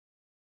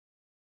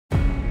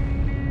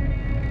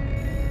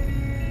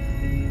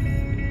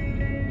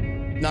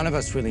None of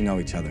us really know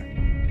each other.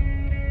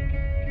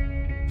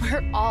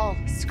 We're all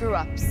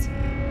screw-ups.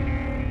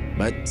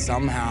 But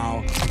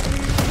somehow,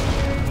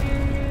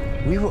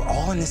 we were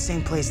all in the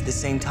same place at the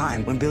same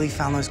time when Billy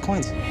found those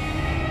coins.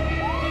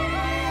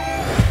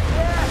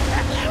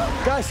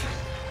 Guys,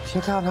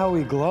 check out how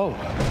we glow.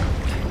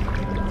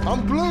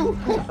 I'm blue.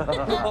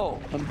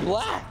 Oh, I'm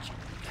black.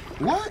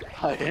 What?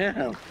 I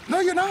am. No,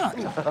 you're not.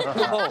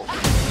 Oh.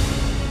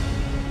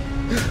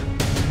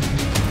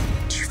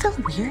 Do you feel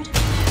weird?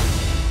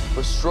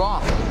 We're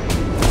strong.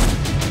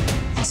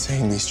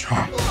 Insanely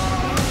strong.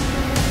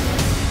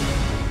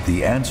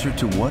 The answer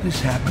to what is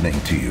happening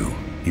to you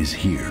is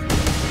here.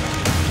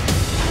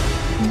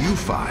 You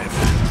five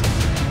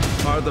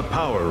are the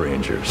Power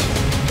Rangers.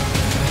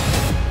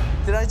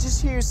 Did I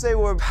just hear you say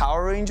we're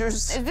Power Rangers?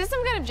 Is this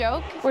some kind of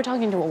joke? We're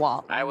talking to a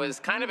wall. I was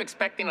kind of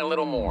expecting a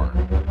little more.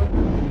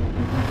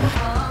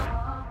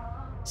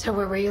 So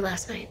where were you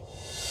last night?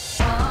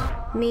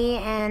 Me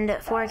and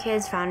 4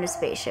 kids found a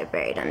spaceship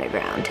buried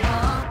underground.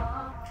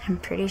 I'm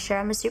pretty sure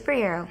I'm a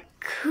superhero.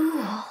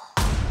 Cool.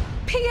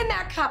 Pee in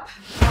that cup.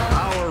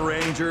 Power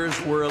Rangers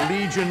were a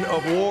legion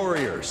of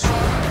warriors.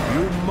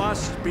 You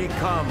must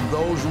become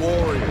those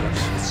warriors.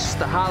 It's just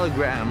a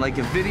hologram, like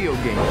a video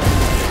game.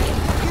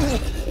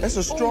 That's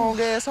a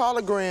strong-ass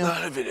hologram.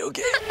 Not a video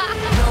game. No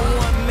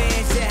one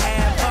man should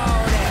have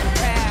all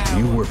that power.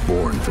 You were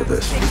born for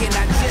this. Can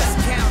I just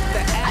count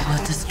the I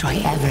will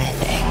destroy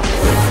everything.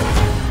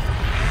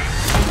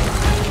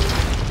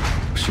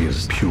 She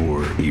is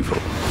pure evil.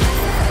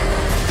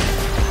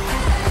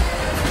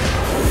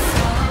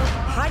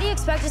 How do you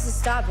expect us to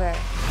stop her?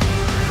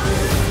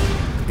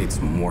 It's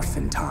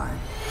morphing time.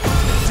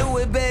 do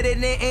it better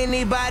than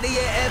anybody you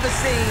ever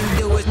seen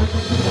do it. No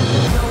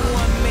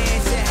one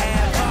man should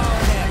have all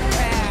that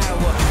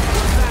power.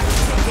 Clock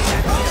ticking, I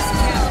just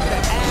count the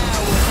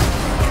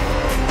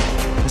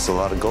hours. It's a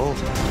lot of gold.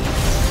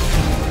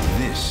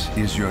 This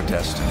is your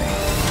destiny.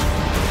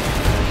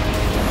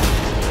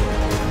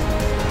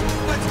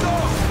 Let's go!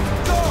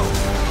 Go!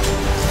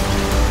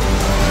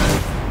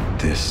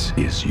 This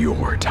is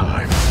your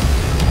time.